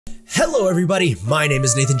Hello everybody, my name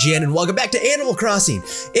is Nathan Gian and welcome back to Animal Crossing.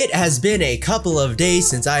 It has been a couple of days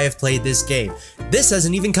since I have played this game. This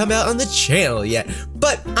hasn't even come out on the channel yet,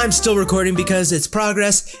 but I'm still recording because it's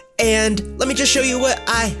progress, and let me just show you what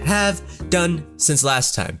I have done since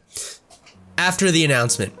last time. After the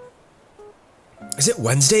announcement. Is it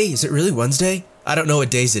Wednesday? Is it really Wednesday? I don't know what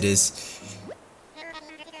days it is.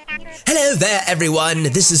 Hello there everyone,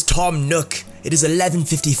 this is Tom Nook. It is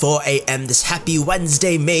 11:54 a.m. this happy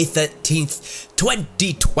Wednesday, May 13th,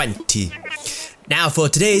 2020. Now for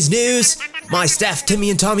today's news, my staff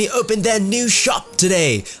Timmy and Tommy opened their new shop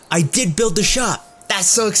today. I did build the shop. That's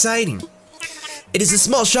so exciting. It is a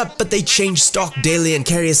small shop, but they change stock daily and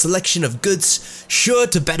carry a selection of goods sure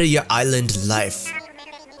to better your island life.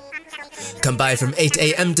 Come by from 8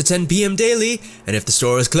 a.m. to 10 p.m. daily, and if the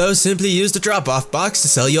store is closed, simply use the drop-off box to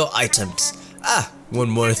sell your items. One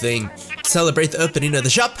more thing. To celebrate the opening of the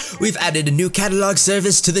shop, we've added a new catalog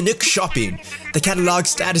service to the Nook Shopping. The catalog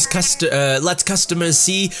status lets customers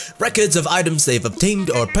see records of items they've obtained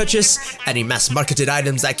or purchased, any mass-marketed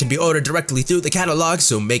items that can be ordered directly through the catalog,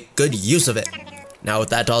 so make good use of it. Now with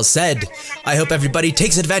that all said, I hope everybody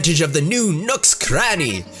takes advantage of the new Nook's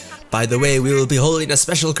Cranny. By the way, we will be holding a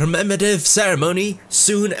special commemorative ceremony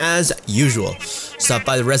soon as usual. Stop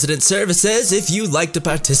by the resident services if you'd like to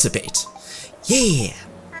participate. Yeah!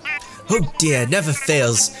 Oh dear, never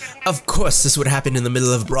fails. Of course this would happen in the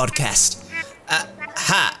middle of a broadcast.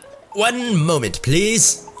 One moment,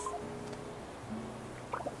 please.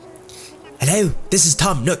 Hello, this is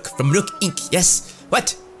Tom Nook from Nook Inc. Yes?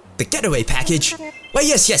 What? The getaway package? Why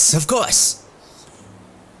yes, of course.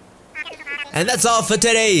 And that's all for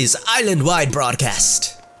today's island-wide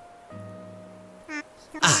broadcast.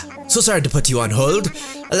 So sorry to put you on hold.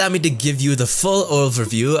 Allow me to give you the full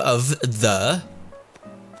overview of the...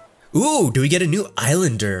 Ooh, do we get a new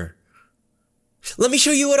islander? Let me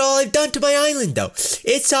show you what all I've done to my island though.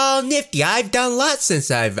 It's all nifty. I've done lots since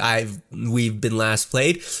we've been last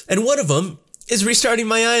played, and one of them is restarting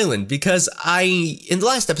my island because in the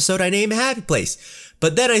last episode I named Happy Place,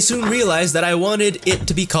 but then I soon realized that I wanted it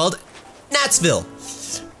to be called Natsville.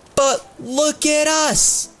 But look at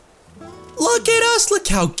us. Look at us, look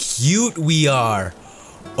how cute we are.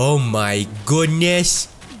 Oh my goodness.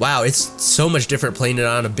 Wow, it's so much different playing it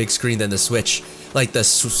on a big screen than the Switch. Like the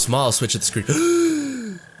small Switch at the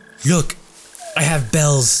screen. Look, I have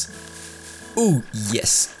bells. Ooh,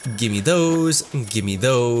 yes. Give me those, give me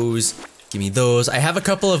those, give me those. I have a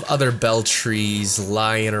couple of other bell trees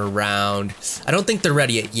lying around. I don't think they're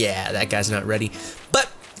ready yet. Yeah, that guy's not ready. But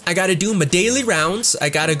I gotta do my daily rounds. I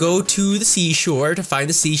gotta go to the seashore to find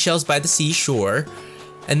the seashells by the seashore.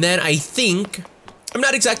 And then I think, I'm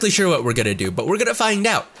not exactly sure what we're gonna do, but we're gonna find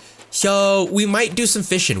out. So we might do some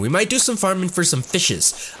fishing. We might do some farming for some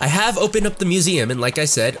fishes. I have opened up the museum, and like I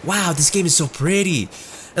said, wow, this game is so pretty.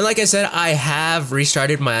 And like I said, I have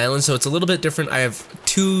restarted my island, so it's a little bit different. I have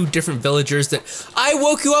two different villagers that I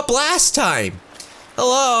woke you up last time.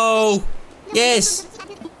 Hello. Yes.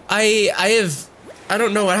 I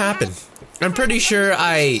don't know what happened. I'm pretty sure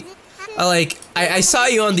I saw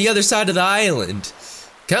you on the other side of the island.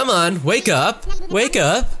 Come on, wake up, wake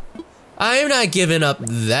up. I'm not giving up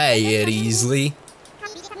that easily.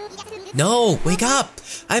 No, wake up.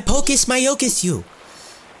 I pocus my yocus you.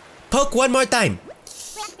 Poke one more time.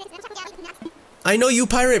 I know you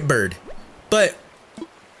pirate bird, but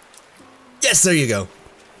yes, there you go.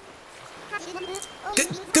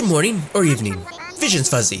 Good morning or evening. Vision's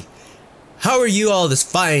fuzzy. How are you all this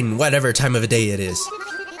fine whatever time of a day it is?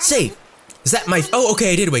 Say, is that my... Oh,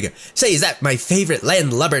 okay, I did wake up. Say, is that my favorite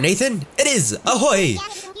landlubber, Nathan? It is! Ahoy!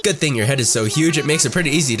 Good thing your head is so huge, it makes it pretty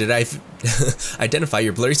easy to identify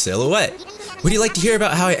your blurry silhouette. Would you like to hear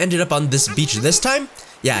about how I ended up on this beach this time?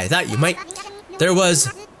 Yeah, I thought you might. There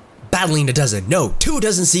was... battling a dozen, no, 2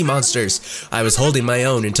 dozen sea monsters. I was holding my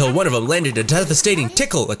own until one of them landed a devastating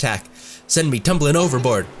tickle attack, sending me tumbling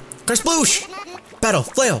overboard. Kersploosh! Battle,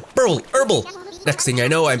 flail, burl, herbal. Next thing I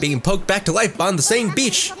know, I'm being poked back to life on the same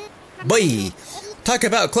beach. Boy, talk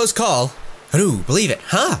about close call. Ooh, believe it,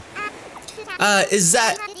 huh? Is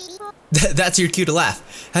that... That's your cue to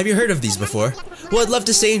laugh. Have you heard of these before? Well, I'd love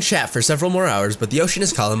to stay and chat for several more hours, but the ocean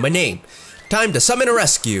is calling my name. Time to summon a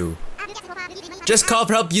rescue. Just call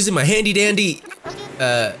for help using my handy dandy...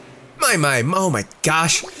 oh my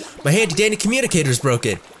gosh. My handy dandy communicator's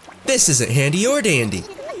broken. This isn't handy or dandy.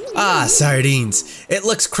 Ah, sardines. It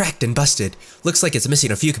looks cracked and busted. Looks like it's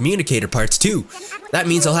missing a few communicator parts too. That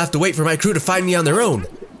means I'll have to wait for my crew to find me on their own.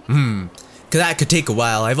 That could take a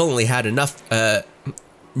while. I've only had enough,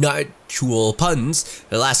 noctual puns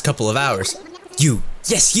the last couple of hours. You,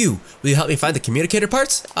 yes you! Will you help me find the communicator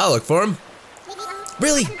parts? I'll look for them.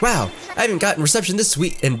 Really? Wow. I haven't gotten reception this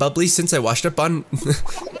sweet and bubbly since I washed up on...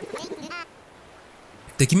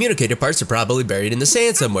 The communicator parts are probably buried in the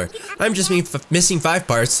sand somewhere. I'm just missing 5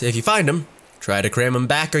 parts. If you find them, try to cram them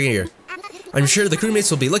back here. I'm sure the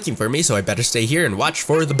crewmates will be looking for me, so I better stay here and watch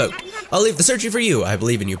for the boat. I'll leave the searching for you. I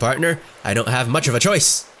believe in you, partner. I don't have much of a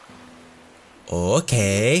choice.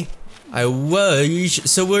 Okay.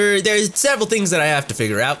 So there's several things that I have to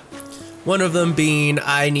figure out. One of them being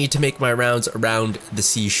I need to make my rounds around the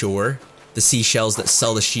seashore. The seashells that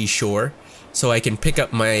sell the seashore. So I can pick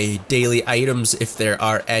up my daily items if there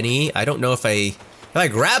are any. I don't know if I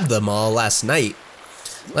grabbed them all last night.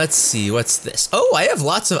 Let's see, what's this? Oh, I have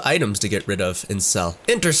lots of items to get rid of and sell.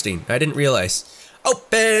 Interesting, I didn't realize.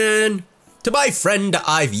 Open! To my friend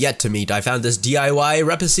I've yet to meet, I found this DIY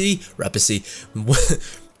recipe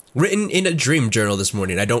written in a dream journal this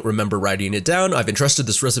morning. I don't remember writing it down. I've entrusted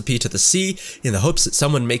this recipe to the sea in the hopes that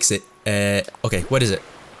someone makes it. Okay, what is it?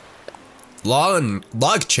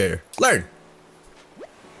 Log chair. Learn.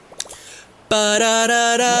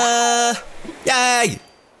 Ba-da-da-da! Yay!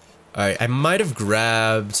 Alright, I might have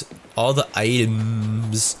grabbed all the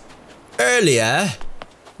items earlier,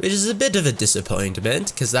 which is a bit of a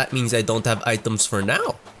disappointment, because that means I don't have items for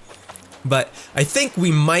now. But I think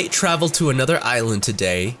we might travel to another island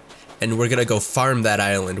today, and we're gonna go farm that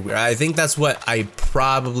island. I think that's what I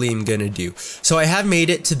probably am gonna do. So I have made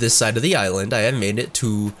it to this side of the island. I have made it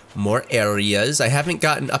to more areas. I haven't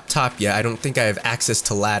gotten up top yet. I don't think I have access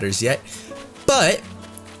to ladders yet. But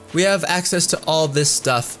we have access to all this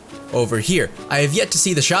stuff over here. I have yet to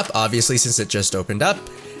see the shop, obviously, since it just opened up.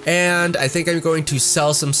 And I think I'm going to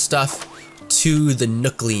sell some stuff to the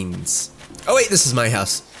Nooklings. Oh wait, this is my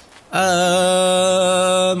house.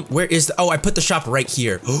 Where is the, oh, I put the shop right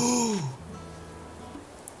here.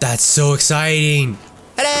 That's so exciting.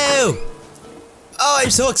 Hello. Oh,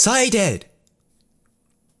 I'm so excited.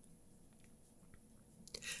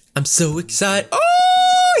 I'm so excited.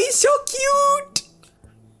 Oh, he's so cute.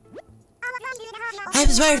 I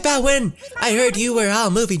was worried about when I heard you were all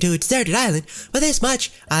moving to a deserted island, but this much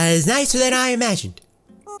is nicer than I imagined.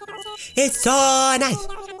 It's so nice.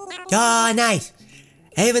 So nice.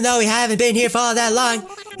 Even though we haven't been here for all that long,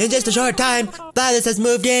 in just a short time, Violet has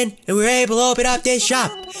moved in and we were able to open up this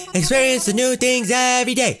shop. Experience the new things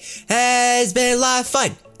every day. Has been a lot of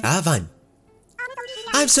fun.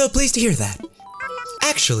 I'm so pleased to hear that.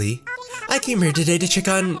 Actually, I came here today to check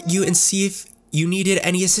on you and see if you needed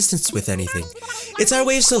any assistance with anything. It's our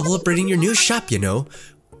way of celebrating your new shop, you know.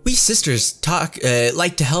 We sisters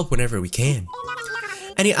like to help whenever we can.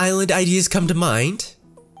 Any island ideas come to mind?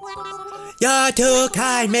 You're too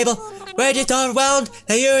kind, Mabel. We're just overwhelmed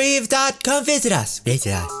that you even thought to come visit us.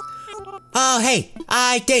 Oh, hey,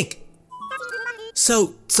 I think.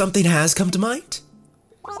 So, something has come to mind?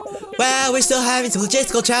 Well, we're still having some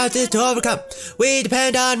logistical challenges to overcome. We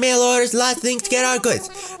depend on mail orders and lots of things to get our goods.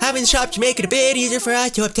 Having the shop should make it a bit easier for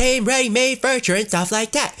us to obtain ready-made furniture and stuff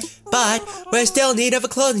like that. But we're still in need of a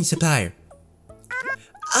clothing supplier.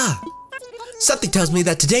 Something tells me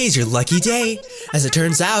that today is your lucky day. As it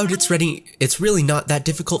turns out, it's really not that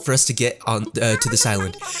difficult for us to get on to this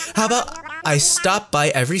island. How about I stop by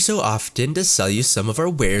every so often to sell you some of our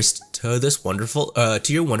wares to this wonderful,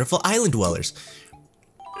 to your wonderful island dwellers.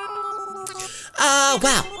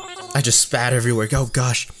 Wow. I just spat everywhere. Oh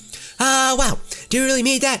gosh. Wow. Do you really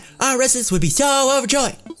mean that? Our residents would be so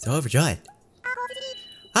overjoyed. So overjoyed.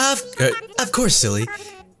 Of course, silly.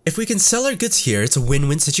 If we can sell our goods here, it's a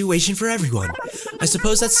win-win situation for everyone. I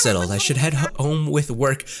suppose that's settled. I should head home with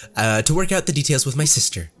work, to work out the details with my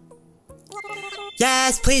sister.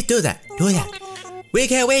 Yes, please do that. We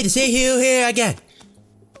can't wait to see you here again.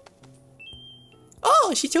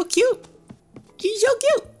 Oh, she's so cute. She's so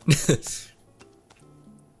cute.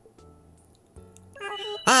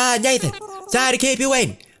 Nathan, sorry to keep you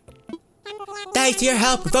waiting. Thanks to your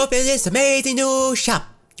help, we've opened this amazing new shop.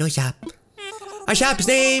 Our shop is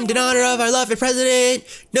named in honor of our lovely president,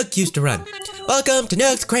 Nook used to run. Welcome to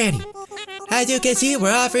Nook's Cranny. As you can see,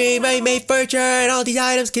 we're offering ready-made furniture, and all these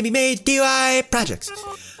items can be made DIY projects.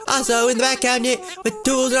 Also, in the back cabinet, with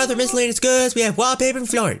tools and other miscellaneous goods, we have wallpaper and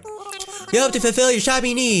flooring. We hope to fulfill your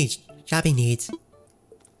shopping needs.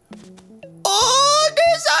 Oh,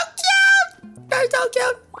 they're so cute! They're so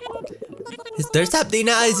cute! There's something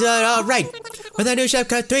else alright. With our new shop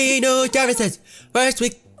comes 3 new services. First,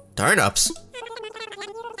 turnips.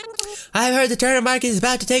 I've heard the turnip market is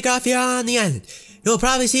about to take off here on the island. You'll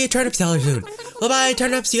probably see a turnip seller soon. We'll buy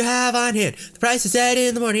turnips you have on hand. The price is set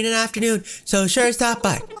in the morning and afternoon, so sure stop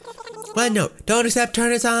by. One note, don't accept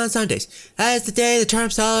turnips on Sundays. That's the day the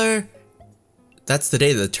turnip seller... That's the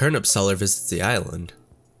day the turnip seller visits the island.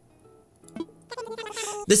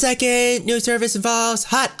 The second new service involves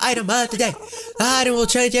hot item of the day. The item will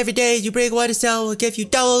change every day. You bring one to sell, will give you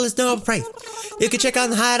double its normal price. You can check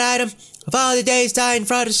on the hot item of all the days in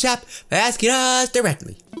front of the shop by asking us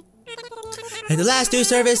directly. And the last new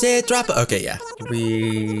service is drop. Okay, yeah.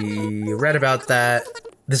 We read about that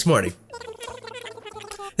this morning.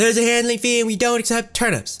 There's a handling fee and we don't accept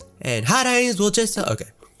turnips. And hot items will just sell. Okay.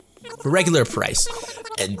 For regular price.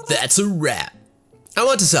 And that's a wrap. I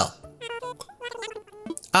want to sell.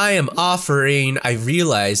 I am offering. I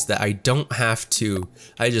realize that I don't have to.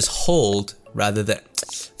 I just hold rather than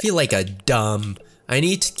feel like a dumb. I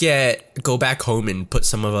need to go back home and put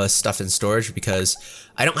some of us stuff in storage because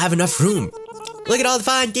I don't have enough room. Look at all the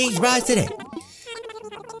fine things brought us today.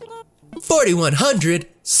 4,100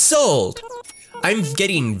 sold. I'm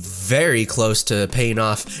getting very close to paying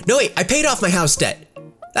off. No, wait, I paid off my house debt.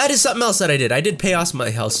 That is something else that I did. I did pay off my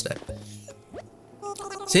house debt.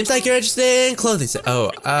 Seems like you're interested in clothing. Oh,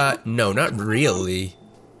 no, not really.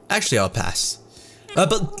 Actually, I'll pass.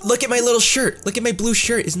 But look at my little shirt. Look at my blue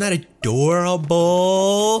shirt. Isn't that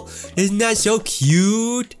adorable? Isn't that so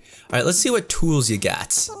cute? All right, let's see what tools you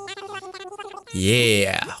got.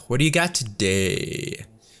 Yeah, what do you got today?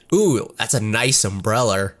 Ooh, that's a nice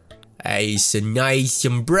umbrella. It's a nice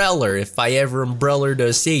umbrella if I ever umbrella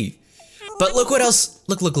to see. But look what else.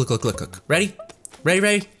 Look. Ready?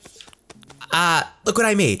 Ready? Look what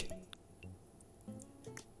I made.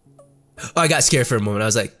 Oh, I got scared for a moment. I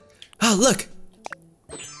was like, oh, look.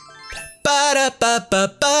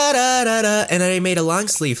 Ba-da-ba-ba-ba-da-da-da. And I made a long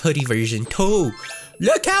sleeve hoodie version too.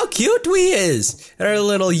 Look how cute we is. Our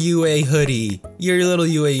little UA hoodie. Your little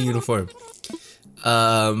UA uniform.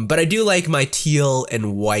 But I do like my teal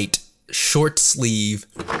and white short sleeve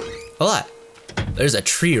a lot. There's a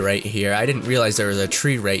tree right here. I didn't realize there was a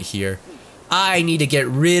tree right here. I need to get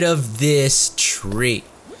rid of this tree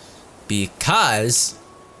because,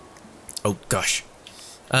 oh gosh,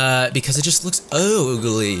 because it just looks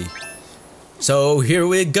ugly. So here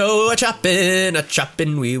we go, a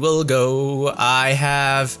chopping we will go. I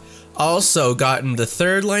have also gotten the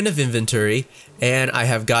third line of inventory and I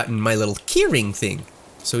have gotten my little keyring thing.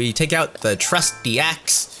 So we take out the trusty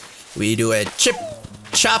axe, we do a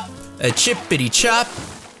chippity chop,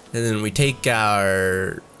 and then we take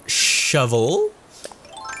our shovel,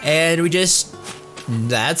 and we just,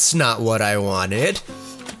 that's not what I wanted.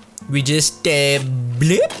 We just,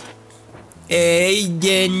 blip, and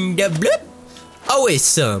then blip.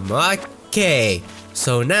 Awesome, okay.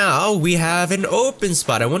 So now we have an open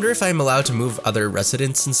spot. I wonder if I'm allowed to move other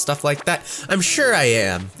residents and stuff like that. I'm sure I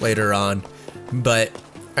am later on, but all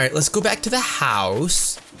right, let's go back to the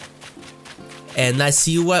house and let's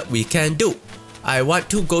see what we can do. I want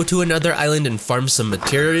to go to another island and farm some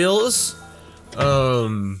materials,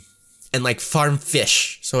 and like farm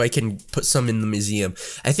fish so I can put some in the museum.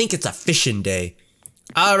 I think it's a fishing day.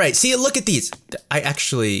 All right, see, look at these. I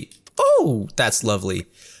actually, oh, that's lovely.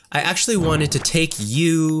 I actually wanted to take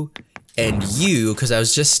you and you because I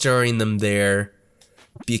was just storing them there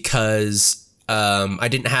because I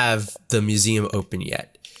didn't have the museum open yet.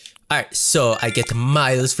 All right, so I get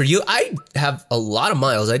miles for you. I have a lot of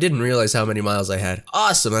miles. I didn't realize how many miles I had.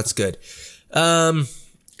 Awesome, that's good. And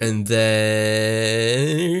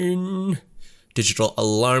then digital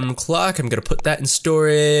alarm clock. I'm gonna put that in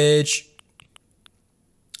storage.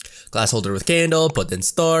 Glass holder with candle, put in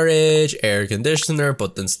storage. Air conditioner,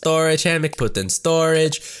 put in storage. Hammock, put in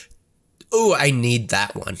storage. Ooh, I need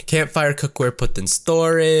that one. Campfire cookware, put in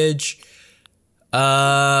storage.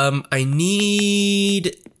 I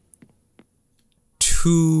need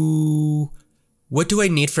what do I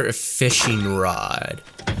need for a fishing rod?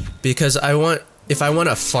 Because if I want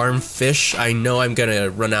to farm fish, I know I'm gonna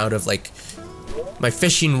run out of, like, my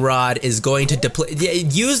fishing rod is going to deplete.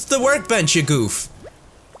 Use the workbench, you goof.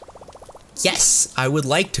 Yes, I would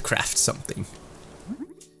like to craft something.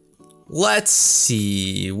 Let's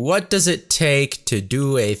see, what does it take to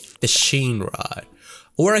do a fishing rod?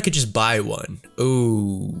 Or I could just buy one.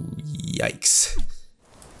 Ooh, yikes.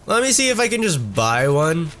 Let me see if I can just buy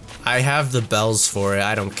one. I have the bells for it.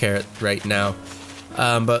 I don't care right now.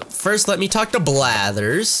 But first, let me talk to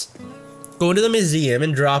Blathers. Go into the museum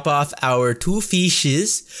and drop off our 2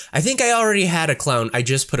 fishes. I think I already had a clown. I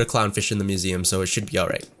just put a clownfish in the museum, so it should be all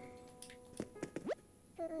right.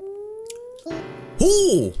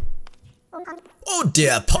 Ooh! Oh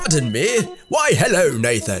dear, pardon me. Why, hello,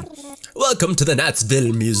 Nathan. Welcome to the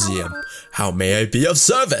Natsville Museum. How may I be of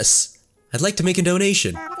service? I'd like to make a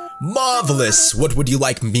donation. Marvelous! What would you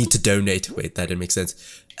like me to donate? Wait, that didn't make sense.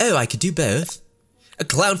 Oh, I could do both. A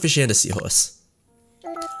clownfish and a seahorse.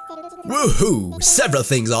 Woohoo! Several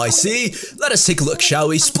things I see. Let us take a look, shall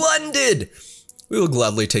we? Splendid! We will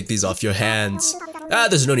gladly take these off your hands. Ah,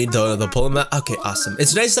 there's no need to pull them out. Okay, awesome.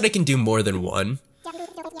 It's nice that I can do more than one.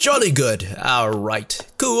 Jolly good. Alright,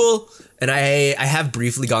 cool. And I have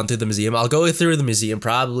briefly gone through the museum. I'll go through the museum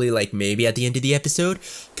probably like maybe at the end of the episode,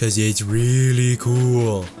 because it's really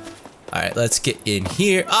cool. Alright, let's get in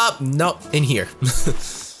here. Oh, no, in here.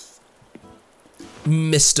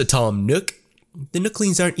 Mr. Tom Nook. The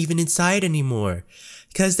Nooklings aren't even inside anymore,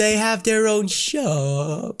 because they have their own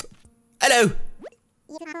shop. Hello.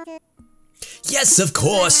 Yes, of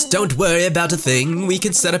course. Don't worry about a thing. We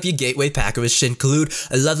can set up your gateway package to include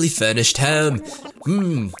a lovely furnished home.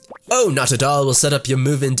 Oh, not at all. We'll set up your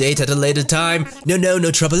move-in date at a later time.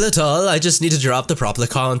 No trouble at all. I just need to drop the proper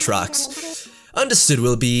contracts. Understood.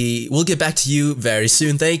 We'll get back to you very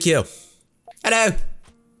soon. Thank you. Hello.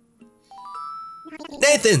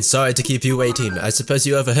 Nathan, sorry to keep you waiting. I suppose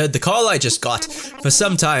you overheard the call I just got. For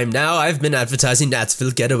some time now, I've been advertising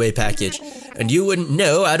Natsville Getaway Package. And you wouldn't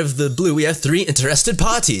know, out of the blue, we have 3 interested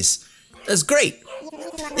parties. That's great.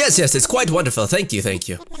 Yes, it's quite wonderful. Thank you.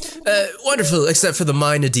 Wonderful, except for the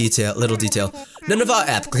minor little detail. None of our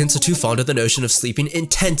applicants are too fond of the notion of sleeping in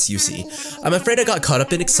tents, you see. I'm afraid I got caught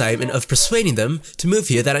up in excitement of persuading them to move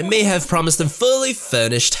here that I may have promised them fully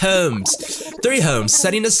furnished homes. 3 homes,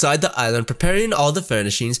 setting aside the island, preparing all the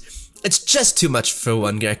furnishings. It's just too much for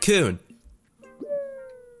one raccoon.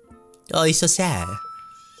 Oh, he's so sad.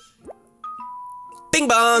 Bing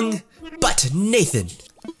bong! But, Nathan,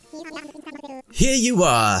 here you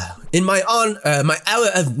are. In my hour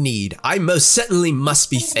of need, I most certainly must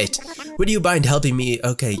be fit. Would you mind helping me?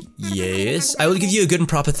 Okay, yes. I will give you a good and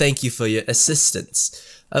proper thank you for your assistance.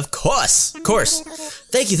 Of course.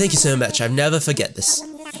 Thank you so much. I'll never forget this.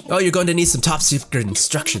 Oh, you're going to need some top secret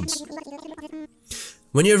instructions.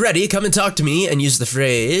 When you're ready, come and talk to me and use the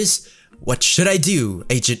phrase, "What should I do?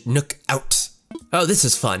 Agent Nook out." Oh, this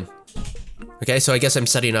is fun. Okay, so I guess I'm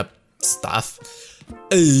setting up stuff.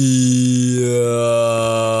 I'm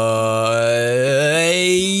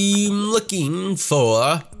looking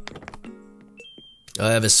for...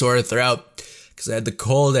 I have a sore throat because I had the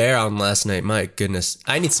cold air on last night. My goodness.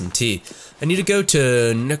 I need some tea. I need to go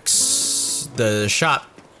to Nook's, the shop,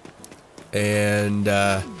 and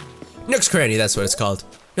Nook's Cranny, that's what it's called.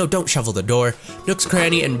 No, don't shovel the door. Nook's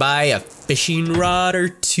Cranny, and buy a fishing rod or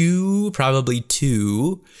 2, probably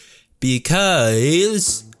 2,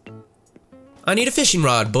 because I need a fishing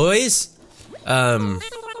rod, boys.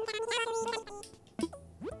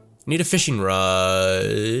 Need a fishing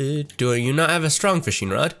rod. Do you not have a strong fishing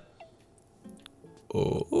rod?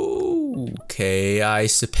 Okay, I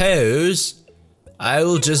suppose I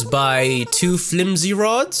will just buy 2 flimsy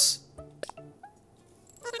rods.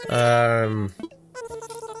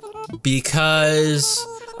 Because,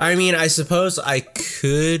 I mean, I suppose I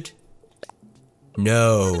could...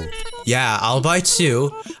 No. Yeah, I'll buy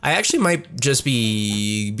 2. I actually might just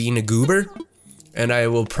be being a goober, and I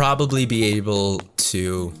will probably be able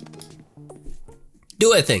to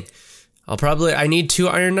do a thing. I need 2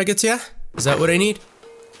 iron nuggets, yeah? Is that what I need?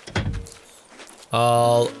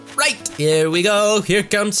 All right, here we go. Here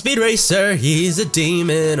comes Speed Racer. He's a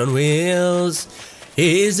demon on wheels.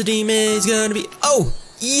 He's a demon, he's gonna be... Oh,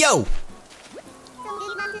 yo!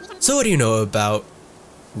 So what do you know about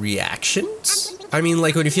reactions? I mean,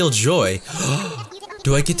 like when you feel joy.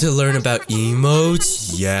 Do I get to learn about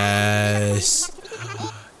emotes? Yes.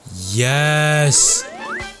 Yes.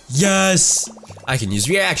 Yes. I can use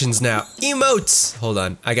reactions now. Emotes. Hold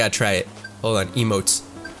on, I gotta try it. Hold on, emotes.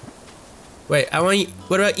 Wait,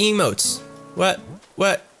 what about emotes? What?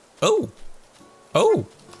 Oh.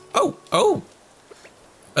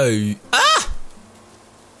 Ah!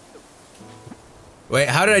 Wait,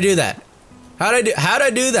 how did I do that? How'd I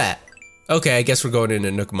do that? Okay, I guess we're going into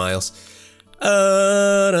Nook Miles.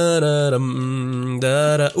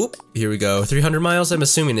 Oop, here we go. 300 miles? I'm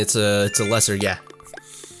assuming it's a lesser, yeah.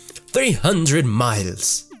 300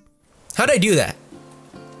 miles. How'd I do that?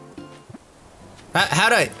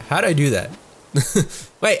 How'd I do that?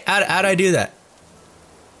 Wait, how'd I do that?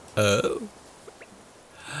 Oh.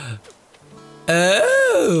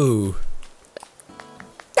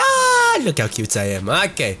 Ah, look how cute I am.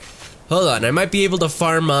 Okay, hold on. I might be able to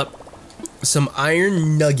farm up some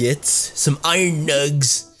iron nuggets, some iron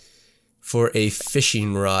nugs for a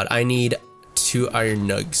fishing rod. I need 2 iron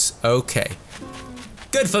nugs. Okay.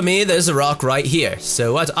 Good for me, there's a rock right here.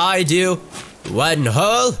 So what I do, 1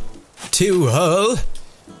 hole, 2 hole,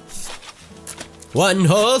 1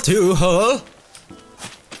 hole, 2 hole,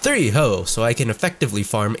 3 hole, so I can effectively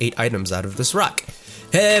farm 8 items out of this rock.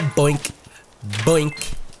 Hey, boink,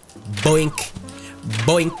 boink, boink,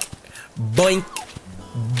 boink, boink,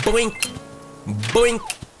 boink, boink,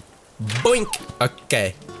 Boink.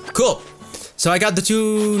 Okay, cool. So I got the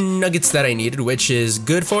 2 nuggets that I needed, which is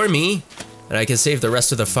good for me. And I can save the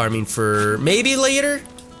rest of the farming for maybe later?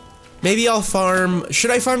 Maybe I'll farm,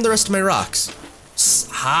 should I farm the rest of my rocks?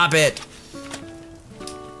 Stop it.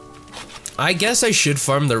 I guess I should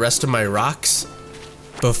farm the rest of my rocks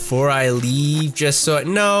before I leave, just so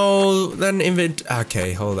no, then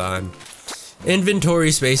okay, hold on.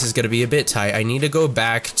 Inventory space is gonna be a bit tight. I need to go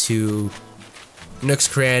back to Nook's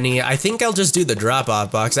Cranny. I think I'll just do the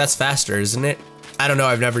drop-off box. That's faster, isn't it? I don't know,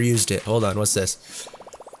 I've never used it. Hold on, what's this?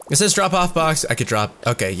 It says drop-off box. I could drop,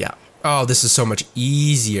 okay, yeah. Oh, this is so much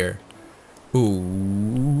easier. Ooh,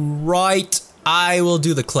 right. I will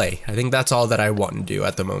do the clay. I think that's all that I want to do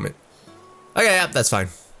at the moment. Okay, yeah, that's fine.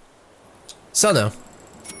 So no.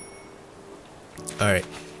 Alright.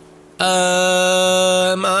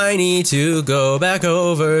 I need to go back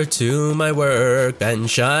over to my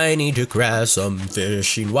workbench. I need to craft some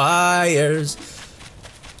fishing wires.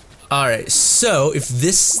 Alright, so if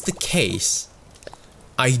this is the case,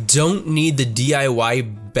 I don't need the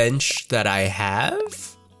DIY bench that I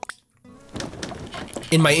have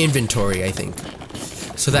in my inventory, I think.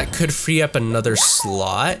 So that could free up another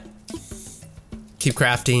slot. Keep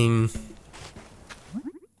crafting.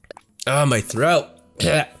 Oh, my throat.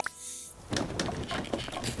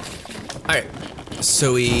 Alright,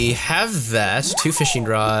 so we have that, 2 fishing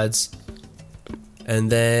rods, and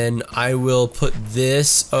then I will put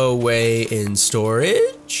this away in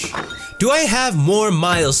storage. Do I have more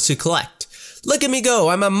miles to collect? Look at me go,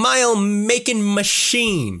 I'm a mile making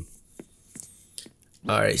machine.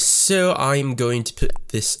 Alright, so I'm going to put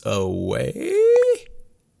this away.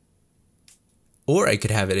 Or I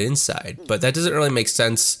could have it inside, but that doesn't really make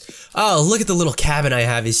sense. Oh, look at the little cabin I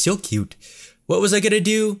have, it's so cute. What was I gonna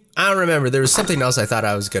do? I don't remember, there was something else I thought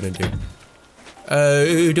I was gonna do.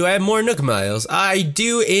 Do I have more Nook miles? I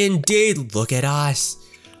do indeed, look at us.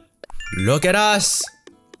 Look at us.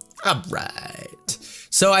 Alright.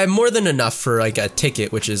 So I have more than enough for like a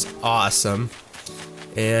ticket, which is awesome.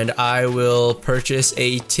 And I will purchase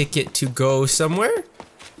a ticket to go somewhere.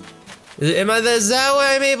 Is that what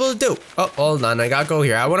I'm able to do? Oh, hold on, I gotta go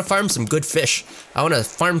here. I wanna farm some good fish. I wanna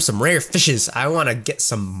farm some rare fishes. I wanna get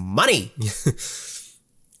some money.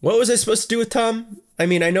 What was I supposed to do with Tom? I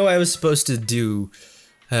mean, I know I was supposed to do,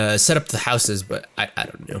 set up the houses, but I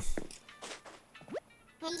don't know.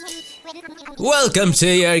 Welcome to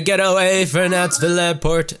your getaway for Knoxville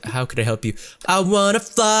Airport. How could I help you? I wanna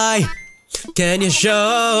fly. Can you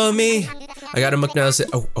show me? I got a muck now.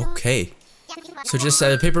 Oh, okay. So just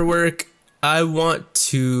paperwork. I want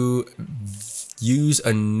to use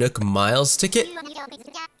a Nook Miles ticket.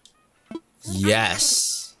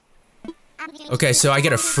 Yes. Okay, so I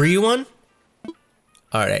get a free one.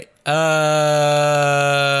 All right.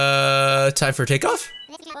 Time for takeoff.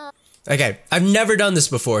 Okay, I've never done this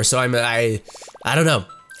before, so I don't know.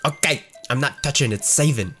 Okay, I'm not touching it.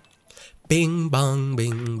 Saving. Bing bong,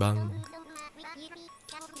 bing bong.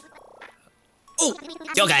 Oh,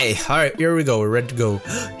 okay. All right, here we go. We're ready to go.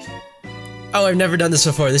 Oh, I've never done this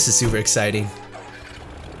before. This is super exciting.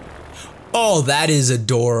 Oh, that is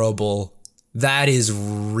adorable. That is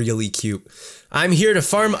really cute. I'm here to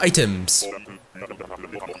farm items.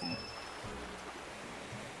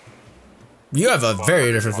 You have a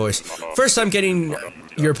very different voice. First, I'm getting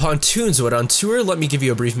your pontoons wood on tour. Let me give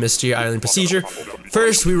you a brief Mystery Island procedure.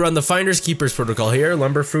 First, we run the Finders Keepers protocol here.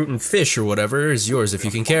 Lumber, fruit, and fish, or whatever, is yours if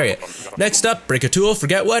you can carry it. Next up, break a tool,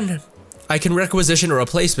 forget one. I can requisition a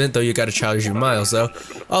replacement, though you gotta challenge your miles, though.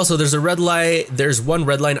 Also, there's one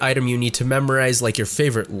red line item you need to memorize, like your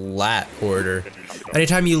favorite lat order.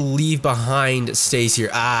 Anytime you leave behind stays here.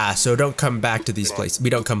 Ah, so don't come back to these places. We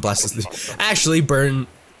don't come places. I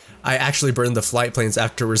actually burned the flight planes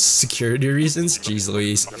afterwards, security reasons. Jeez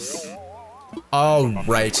Louise.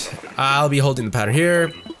 Alright, I'll be holding the pattern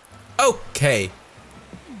here. Okay.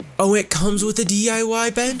 Oh, it comes with a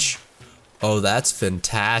DIY bench? Oh, that's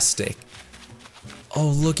fantastic. Oh,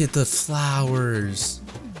 look at the flowers.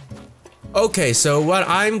 Okay, so what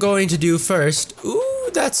I'm going to do first, ooh,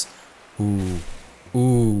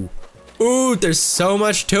 there's so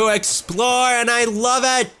much to explore and I love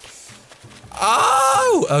it.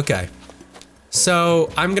 Oh, okay. So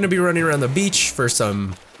I'm gonna be running around the beach for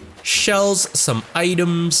some shells, some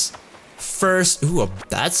items. First, ooh,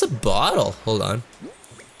 that's a bottle. Hold on.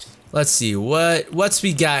 Let's see, what's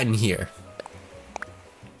we got in here?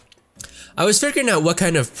 I was figuring out what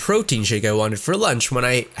kind of protein shake I wanted for lunch when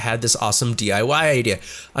I had this awesome DIY idea.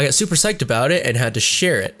 I got super psyched about it and had to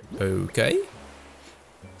share it. Okay.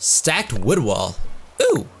 Stacked wood wall.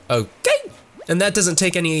 Ooh, okay. And that doesn't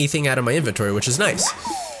take anything out of my inventory, which is nice.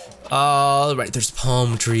 All right, there's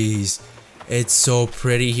palm trees. It's so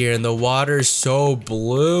pretty here and the water's so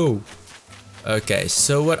blue. Okay,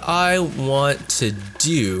 so what I want to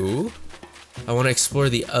do, I want to explore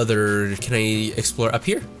the other, can I explore up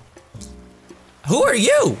here? Who are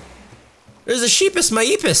you? There's a sheepus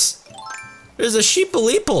maepus. There's a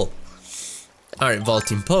sheepaleeple. All right,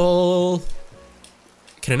 vaulting pole.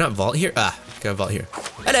 Can I not vault here? Ah, can I vault here?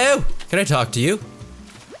 Hello, can I talk to you?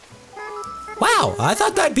 Wow, I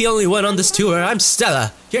thought I'd be only one on this tour. I'm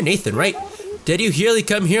Stella. You're Nathan, right? Did you really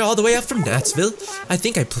come here all the way up from Natsville? I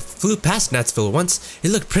think I flew past Natsville once.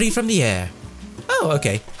 It looked pretty from the air. Oh,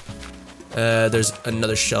 okay. There's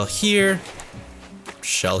another shell here.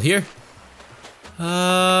 Shell here. Alright,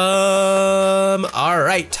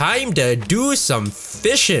 time to do some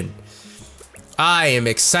fishing. I am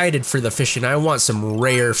excited for the fishing. I want some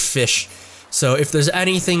rare fish. So if there's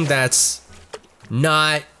anything that's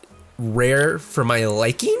not rare for my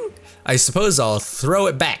liking, I suppose I'll throw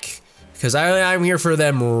it back. Because I'm here for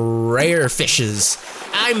them rare fishes.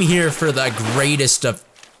 I'm here for the greatest of...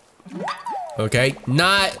 Okay,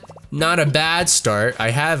 not a bad start.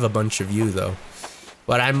 I have a bunch of you though.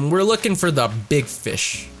 But we're looking for the big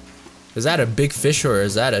fish. Is that a big fish or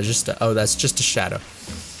is that oh, that's just a shadow.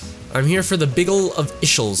 I'm here for the biggle of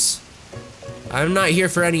ishels. I'm not here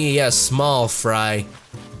for any small fry.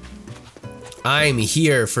 I'm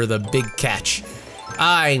here for the big catch.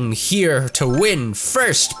 I'm here to win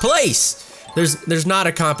first place. There's not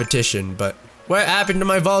a competition, but what happened to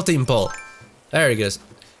my vaulting pole? There it goes.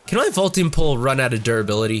 Can my vaulting pole run out of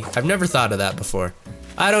durability? I've never thought of that before.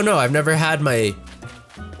 I don't know. I've never had my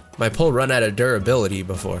pole run out of durability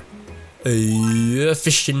before.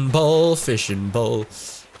 Fishing pole, fishing pole.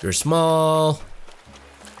 You're small.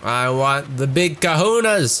 I want the big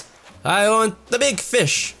kahunas. I want the big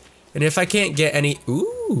fish. And if I can't get any,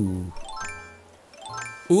 ooh.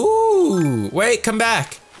 Ooh, wait, come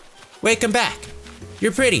back. Wait, come back.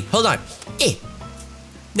 You're pretty, hold on.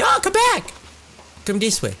 No, come back. Come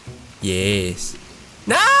this way. Yes.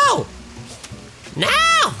 No!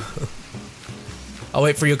 No! I'll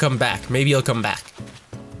wait for you to come back. Maybe you'll come back.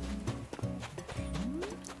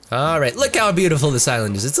 All right, look how beautiful this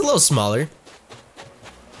island is. It's a little smaller,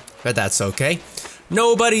 but that's okay.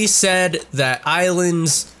 Nobody said that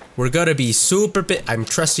islands were gonna be super big. I'm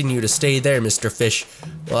trusting you to stay there, Mr. Fish.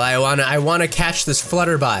 Well, I wanna catch this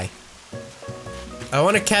flutterby. I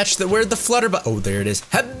wanna catch where'd the flutterby? Oh, there it is.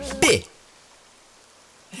 Habbi!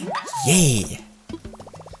 Yeah.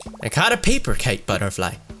 I caught a paper kite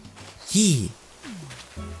butterfly. Yeah.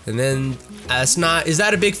 And then that's not. Is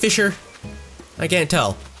that a big fisher? I can't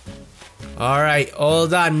tell. All right,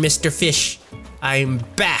 hold on, Mr. Fish. I'm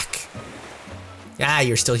back. Ah,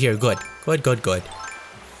 you're still here. Good. Good, good, good.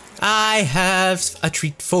 I have a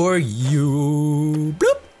treat for you.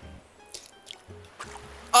 Bloop.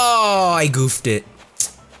 Oh, I goofed it.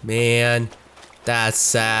 Man, that's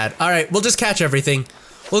sad. All right, we'll just catch everything.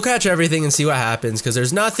 We'll catch everything and see what happens, because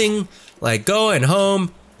there's nothing like going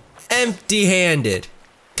home empty-handed.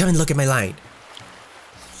 Come and look at my line.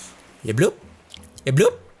 Yeah, bloop. Yeah,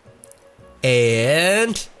 bloop.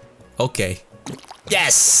 And... okay.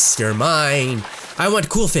 Yes, you're mine. I want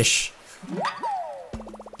cool fish.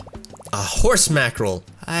 A horse mackerel.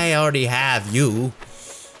 I already have you.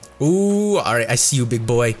 Ooh, alright, I see you, big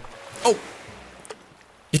boy. Oh!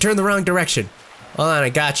 You turned the wrong direction. Hold on, I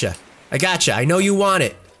gotcha. I gotcha, I know you want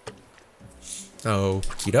it.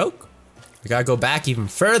 Okie doke. I gotta go back even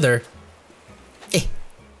further.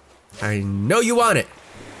 I know you want it.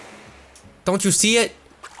 Don't you see it?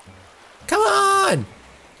 Come on!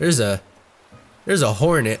 There's a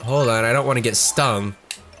hornet. Hold on, I don't want to get stung.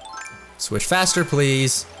 Switch faster,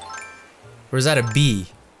 please. Or is that a bee?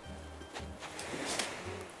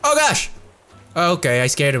 Oh gosh! Okay, I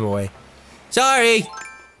scared him away. Sorry!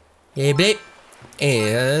 Hey, bleep.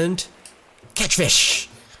 And... catch fish!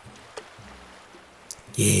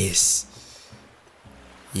 Yes.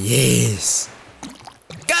 Yes.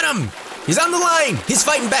 Got him! He's on the line! He's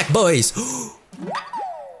fighting back, boys!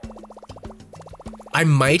 I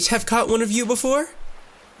might have caught one of you before?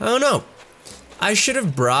 I don't know. I should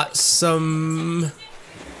have brought some...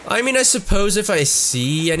 I mean, I suppose if I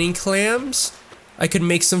see any clams, I could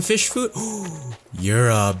make some fish food. You're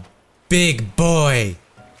a big boy.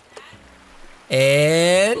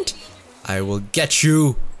 And I will get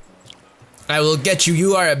you. I will get you.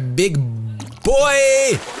 You are a big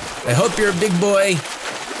boy. I hope you're a big boy.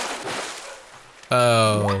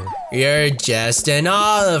 Oh, you're just an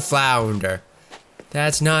olive flounder.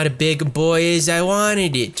 That's not a big boy as I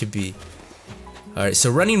wanted it to be. Alright,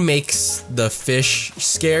 so running makes the fish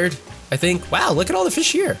scared, I think. Wow, look at all the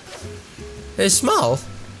fish here. They're small.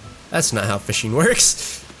 That's not how fishing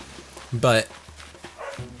works. But,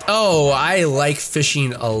 oh, I like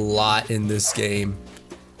fishing a lot in this game.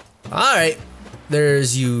 All right,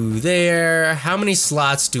 there's you there. How many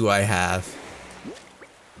slots do I have?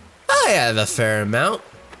 I have a fair amount.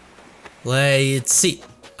 Let's see.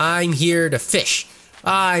 I'm here to fish.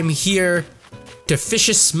 I'm here to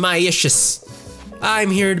fishus my ishus.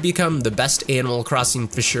 I'm here to become the best Animal Crossing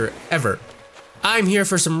fisher ever. I'm here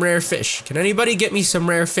for some rare fish. Can anybody get me some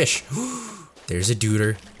rare fish? There's a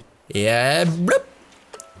duder. Yeah, bloop.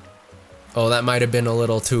 Oh, that might have been a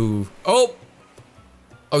little too... Oh!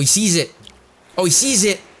 Oh, he sees it. Oh, he sees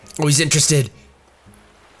it. Oh, he's interested.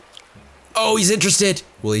 Oh, he's interested.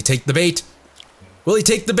 Will he take the bait? Will he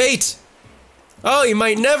take the bait? Oh, he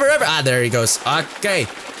might never ever... Ah, there he goes. Okay.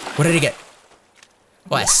 What did he get?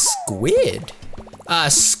 Oh, a squid. A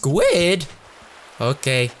squid?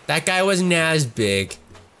 Okay, that guy wasn't as big.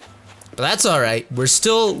 But that's all right. We're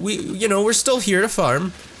still, we're still here to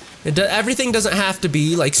farm. Everything doesn't have to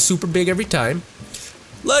be like super big every time.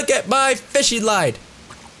 Look at my fishing line.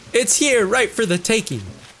 It's here, right for the taking.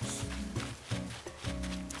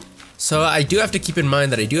 So I do have to keep in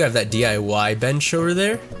mind that I do have that DIY bench over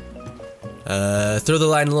there. Throw the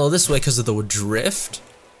line a little this way because of the drift.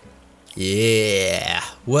 Yeah.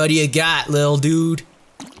 What do you got, little dude?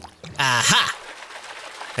 Aha!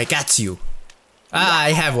 I got you. Ah,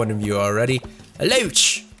 I have one of you already. A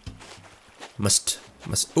loach. Must.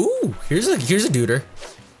 Ooh, here's a duder.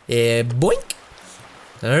 Boink.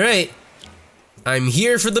 All right. I'm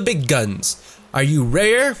here for the big guns. Are you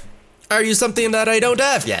rare? Are you something that I don't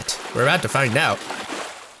have yet? We're about to find out.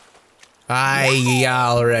 I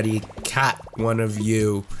already caught one of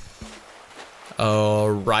you. All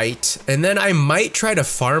right, and then I might try to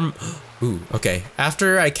farm. Ooh, okay.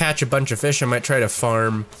 After I catch a bunch of fish, I might try to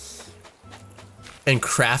farm and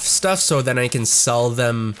craft stuff so then I can sell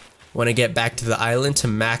them when I get back to the island to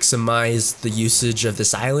maximize the usage of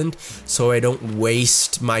this island so I don't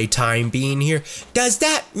waste my time being here. Does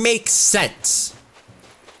that make sense?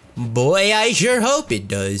 Boy, I sure hope it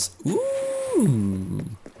does. Ooh.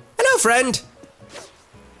 Hello, friend.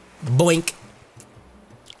 Boink.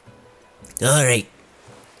 All right.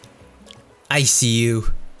 I see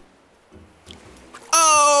you.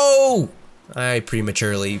 Oh! I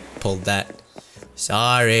prematurely pulled that.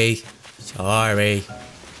 Sorry. Sorry.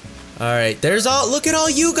 All right, look at all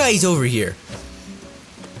you guys over here.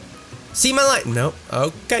 See my line? No,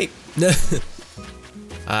 okay.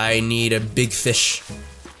 I need a big fish.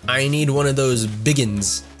 I need one of those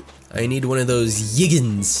biggins. I need one of those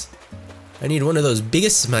yiggins. I need one of those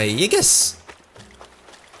biggest my yiggas.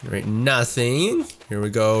 All right, nothing. Here we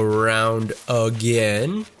go, round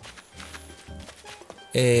again.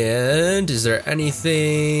 And is there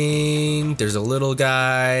anything? There's a little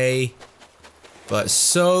guy. But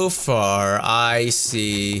so far, I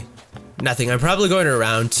see nothing. I'm probably going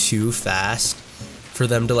around too fast for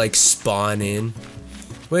them to like spawn in,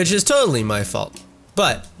 which is totally my fault.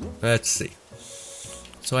 But let's see.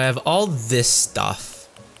 So I have all this stuff.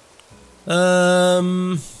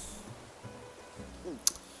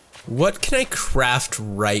 What can I craft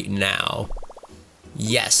right now?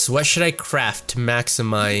 Yes, what should I craft to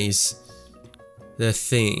maximize the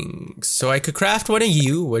things? So I could craft one of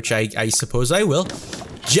you, which I suppose I will,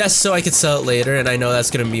 just so I could sell it later, and I know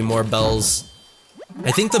that's gonna be more bells.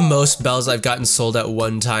 I think the most bells I've gotten sold at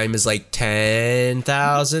one time is like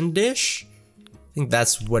 10,000-ish. I think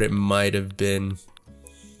that's what it might have been.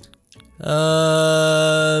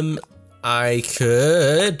 I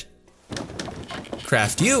could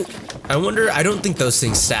craft you. I wonder, I don't think those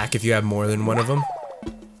things stack if you have more than one of them.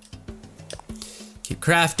 Keep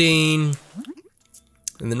crafting.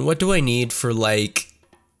 And then what do I need for like,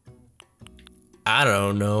 I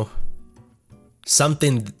don't know,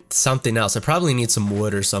 something else. I probably need some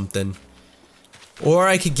wood or something. Or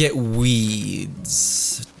I could get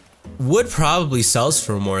weeds. Wood probably sells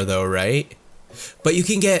for more though, right? But you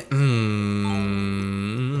can get,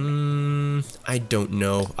 I don't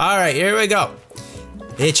know. All right, here we go.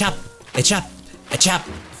 A chop, a chop, a chop.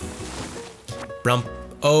 Rump.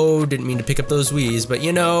 Oh, didn't mean to pick up those weeds, but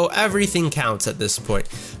you know, everything counts at this point.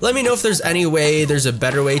 Let me know if there's any way, there's a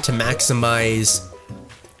better way to maximize,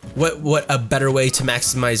 what a better way to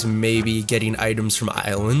maximize maybe getting items from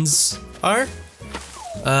islands are.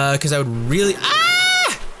 Cause I would really,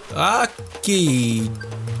 Okie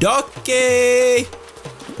dokie.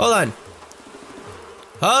 Hold on.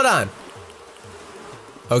 Hold on.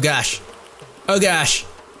 Oh gosh. Oh gosh.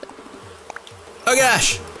 Oh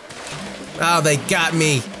gosh. Oh, they got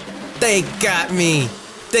me. They got me.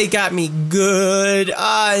 They got me good.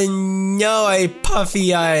 Oh no, I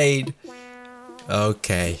puffy-eyed.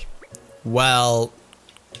 Okay. Well,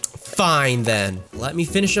 fine then. Let me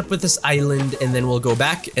finish up with this island and then we'll go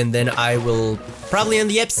back and then I will probably end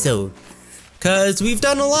the episode. Cause we've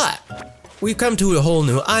done a lot. We've come to a whole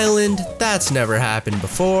new island. That's never happened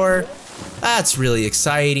before. That's really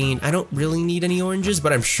exciting. I don't really need any oranges,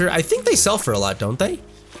 but I'm sure, I think they sell for a lot, don't they?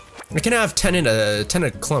 I can have 10 in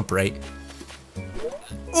a clump, right?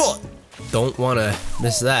 Oh, don't wanna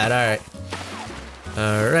miss that, alright.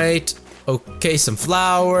 Alright, okay, some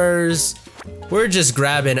flowers. We're just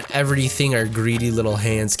grabbing everything our greedy little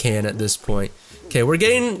hands can at this point. Okay, we're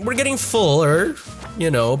getting fuller, you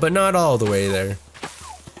know, but not all the way there.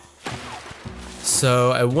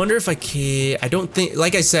 So I wonder if I can, I don't think,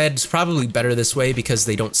 like I said, it's probably better this way because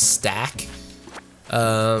they don't stack.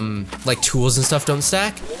 Like tools and stuff don't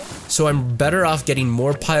stack. So I'm better off getting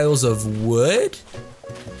more piles of wood?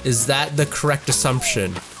 Is that the correct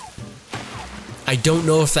assumption? I don't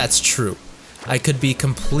know if that's true. I could be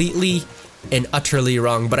completely and utterly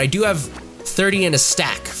wrong, but I do have 30 in a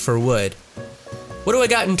stack for wood. What do I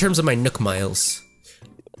got in terms of my Nook miles?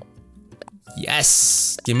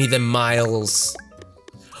 Yes, give me them miles.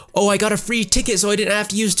 Oh, I got a free ticket so I didn't have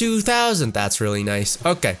to use 2,000. That's really nice.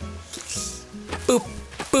 Okay. Boop,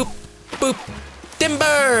 boop, boop.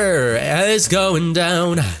 Timber is going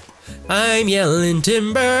down. I'm yelling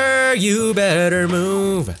timber, you better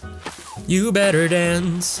move. You better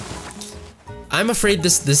dance. I'm afraid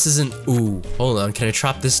this isn't, ooh, hold on, can I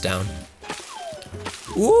chop this down?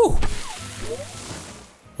 Ooh.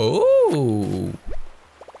 Oh.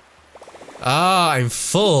 Ah, I'm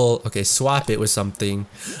full. Okay, swap it with something.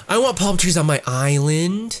 I want palm trees on my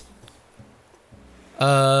island.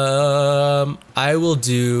 I will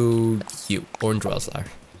do you, orange wildflower.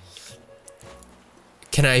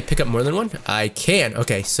 Can I pick up more than one? I can.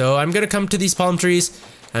 Okay, so I'm gonna come to these palm trees.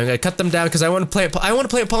 I'm gonna cut them down because I want to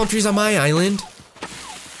plant palm trees on my island.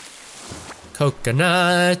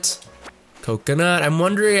 Coconut. Coconut. I'm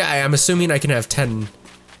wondering, I'm assuming I can have 10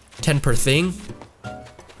 per thing.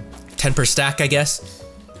 10 per stack, I guess.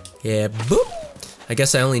 Yeah, boop. I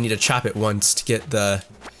guess I only need to chop it once to get the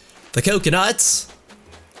coconuts.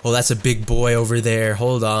 Oh, that's a big boy over there.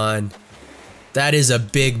 Hold on. That is a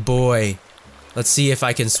big boy. Let's see if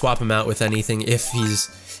I can swap him out with anything if he's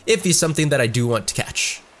something that I do want to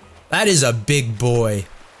catch. That is a big boy.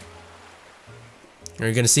 Are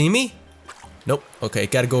you gonna see me? Nope. Okay,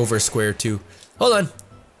 gotta go over a square too. Hold on.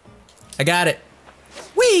 I got it.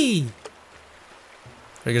 Whee!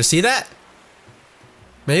 Are you gonna see that?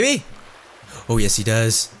 Maybe? Oh, yes, he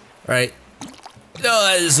does. All right. Oh,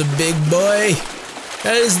 that is a big boy.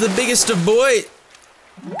 That is the biggest of boy.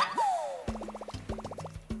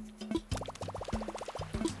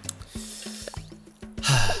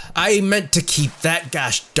 I meant to keep that,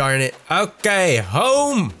 gosh darn it. Okay,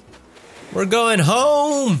 home. We're going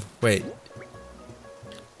home. Wait.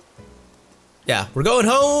 Yeah, we're going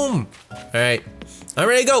home. All right, I'm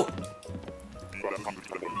ready to go.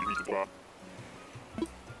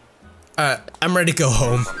 I'm ready to go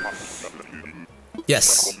home.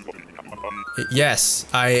 Yes. Yes,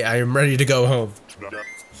 I am ready to go home.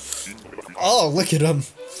 Oh, look at him.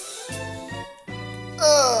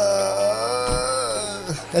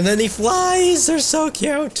 And then he flies, they're so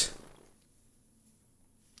cute.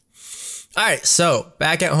 Alright, so,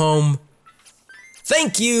 back at home.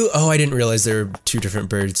 Thank you! Oh, I didn't realize there were two different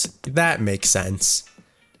birds. That makes sense.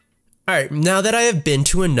 Alright, now that I have been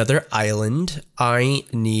to another island, I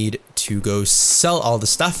need to go sell all the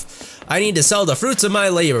stuff. I need to sell the fruits of my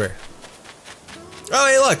labor. Oh,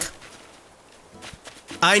 hey, look!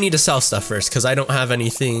 I need to sell stuff first, because I don't have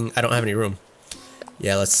anything, I don't have any room.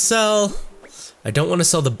 Yeah, let's sell. I don't want to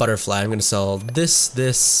sell the butterfly. I'm going to sell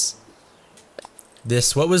this.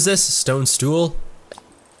 What was this? Stone stool?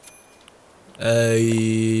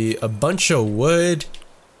 A bunch of wood.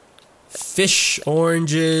 Fish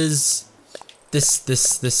oranges. This.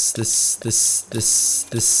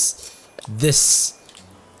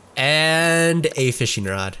 And a fishing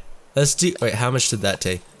rod. Let's do, wait, how much did that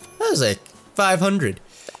take? That was like 500.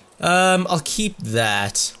 I'll keep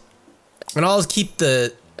that. And I'll keep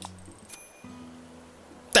the...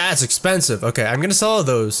 That's expensive. Okay, I'm gonna sell all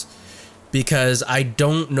those because I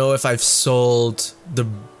don't know if I've sold the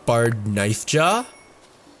barred knife jaw.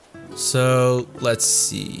 So let's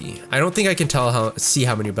see. I don't think I can see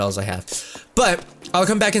how many bells I have, but I'll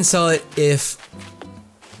come back and sell it if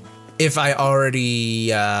I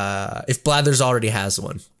already if Blathers already has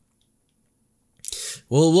one.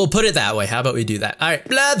 We'll put it that way. How about we do that? All right,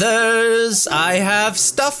 Blathers, I have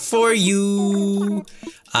stuff for you.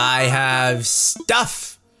 I have stuff.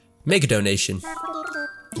 Make a donation.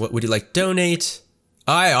 What would you like to donate?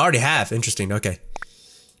 Oh, I already have. Interesting. Okay.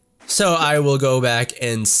 So I will go back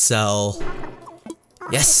and sell.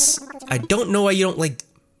 Yes. I don't know why you don't like.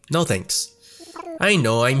 No thanks. I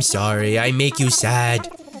know, I'm sorry. I make you sad.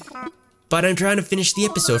 But I'm trying to finish the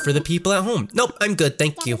episode for the people at home. Nope, I'm good.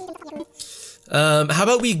 Thank you. How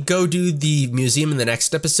about we go do the museum in the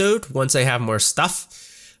next episode once I have more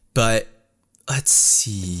stuff? But let's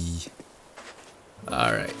see.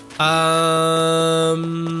 All right.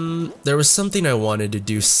 There was something I wanted to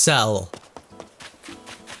do. Sell.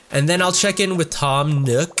 And then I'll check in with Tom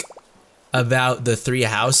Nook about the 3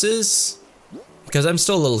 houses because I'm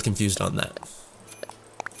still a little confused on that.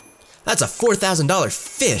 That's a $4,000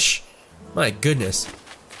 fish. My goodness.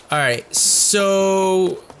 All right.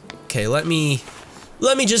 So, okay, let me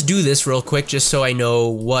just do this real quick just so I know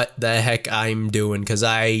what the heck I'm doing because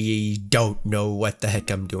I don't know what the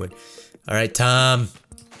heck I'm doing. All right, Tom.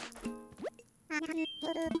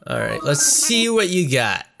 All right, let's see what you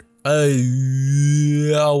got.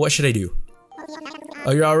 What should I do?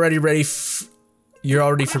 Oh, you're already ready. You're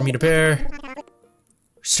all ready for me to pair.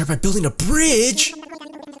 Start by building a bridge.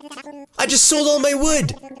 I just sold all my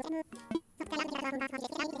wood.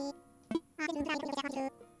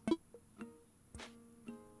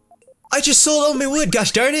 I just sold all my wood.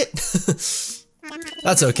 Gosh darn it.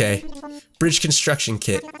 That's okay. Bridge construction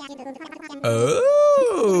kit.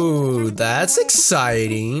 Oh, that's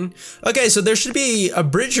exciting. Okay, so there should be a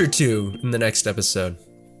bridge or 2 in the next episode.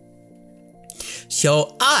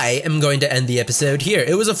 So I am going to end the episode here.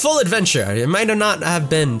 It was a full adventure. It might not have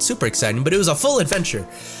been super exciting, but it was a full adventure.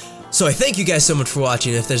 So I thank you guys so much for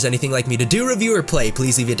watching. If there's anything like me to do, review, or play,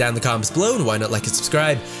 please leave it down in the comments below, and why not like and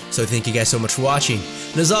subscribe. So thank you guys so much for watching.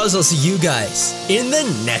 And as always, I'll see you guys in the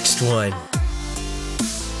next one.